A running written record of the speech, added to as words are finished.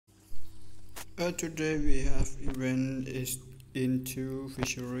Today we have event is into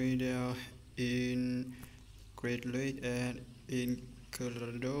fishery there in Great Lake and in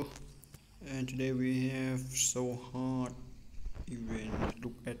Colorado, and today we have so hard event.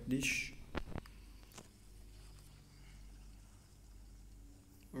 Look at this.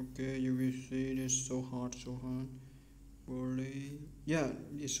 Okay, you will see this so hard. Really, yeah,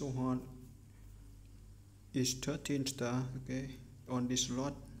 it's so hard. It's 13 star. Okay, on this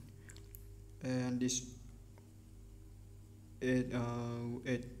lot, and this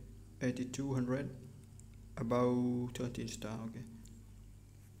 8200 about 13 star. Okay,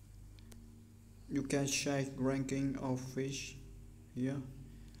 you can check ranking of fish here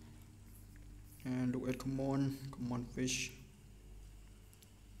and look at common fish.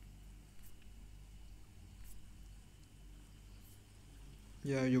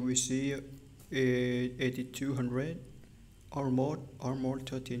 Yeah, you will see 8200 almost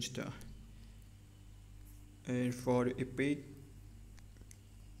 13 star. And for the epic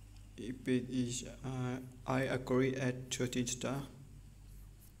is I agree at 13 star.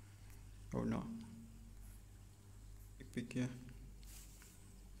 Oh no, epic, yeah,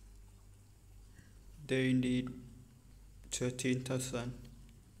 they need 13,000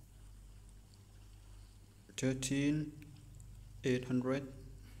 13,800.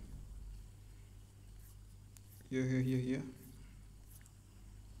 Here.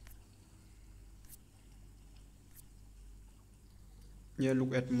 Yeah,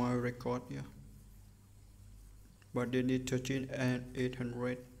 look at my record. Yeah, but they need 13 and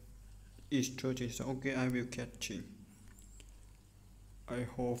 800 is 13. So okay, I will catching. I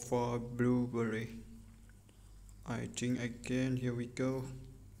hope for blueberry. I think again. Here we go.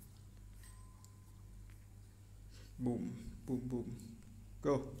 Boom,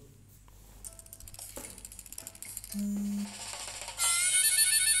 go.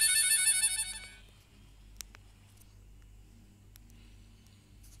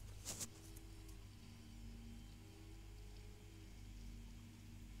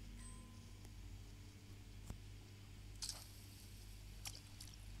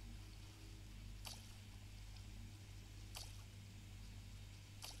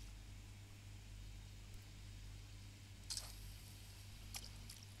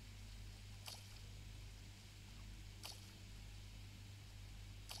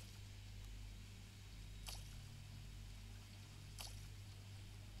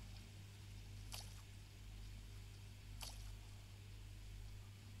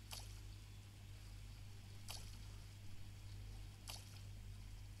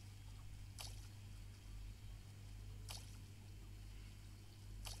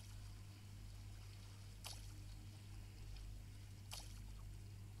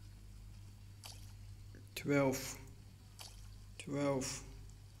 Twelve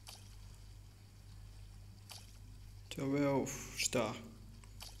star.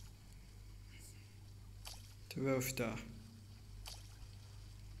 12 star.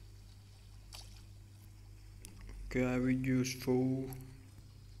 Okay, I will use full.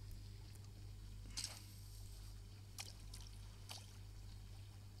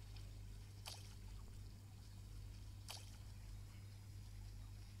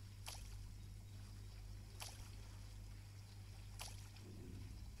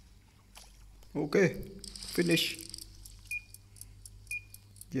 Okay, finish.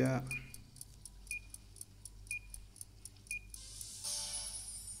 Yeah.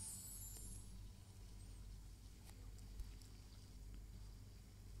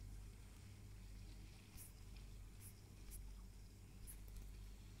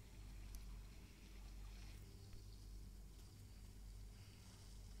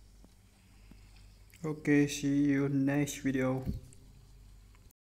 Okay, see you next video.